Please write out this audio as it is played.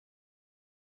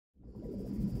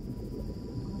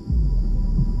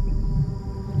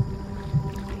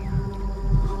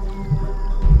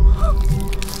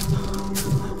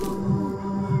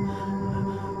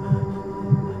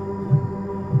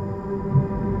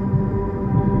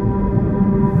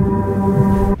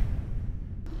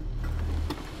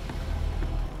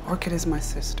Orchid is my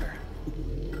sister,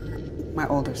 my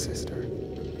older sister.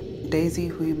 Daisy,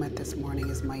 who you met this morning,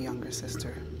 is my younger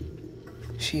sister.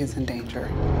 She is in danger.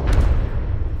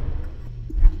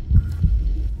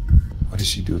 What did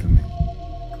she do to me?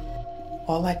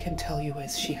 All I can tell you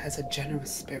is she has a generous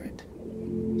spirit.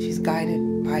 She's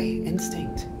guided by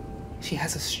instinct. She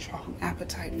has a strong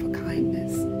appetite for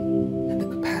kindness and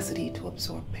the capacity to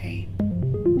absorb pain.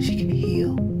 She can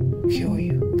heal, cure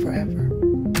you forever.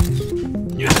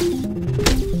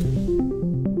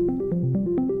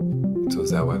 So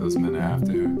is that why those men are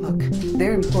after her? Look,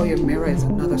 their employer, Mira, is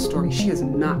another story. She is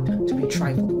not to be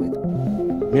trifled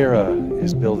with. Mira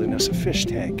is building us a fish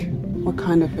tank. What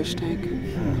kind of fish tank?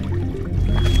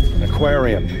 An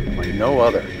aquarium like no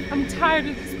other. I'm tired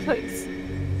of this place.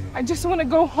 I just want to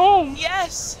go home.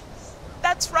 Yes,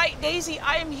 that's right, Daisy.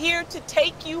 I am here to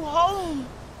take you home.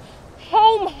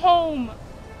 Home, home.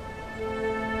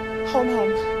 Home,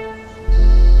 home.